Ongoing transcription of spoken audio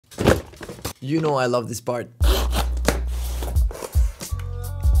You know I love this part.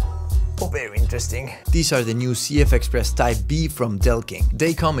 Oh, very interesting. These are the new CFexpress Type B from Delkin.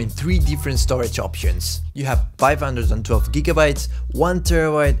 They come in 3 different storage options. You have 512 gigabytes, 1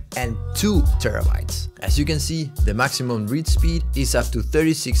 terabyte and 2 terabytes. As you can see, the maximum read speed is up to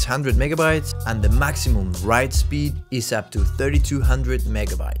 3600 megabytes and the maximum write speed is up to 3200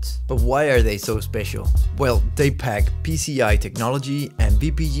 megabytes. But why are they so special? Well, they pack PCI technology and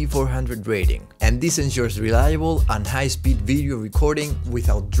VPG400 rating, and this ensures reliable and high-speed video recording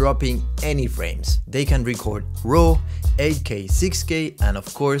without dropping any frames. They can record RAW, 8K, 6K and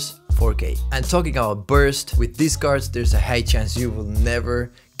of course 4K. And talking about burst, with these cards there's a high chance you will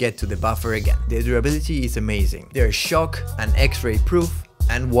never get to the buffer again. The durability is amazing. They're shock and X-ray proof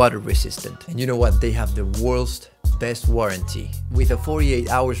and water resistant. And you know what? They have the world's best warranty with a 48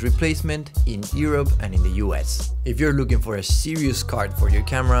 hours replacement in Europe and in the US. If you're looking for a serious card for your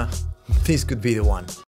camera, this could be the one.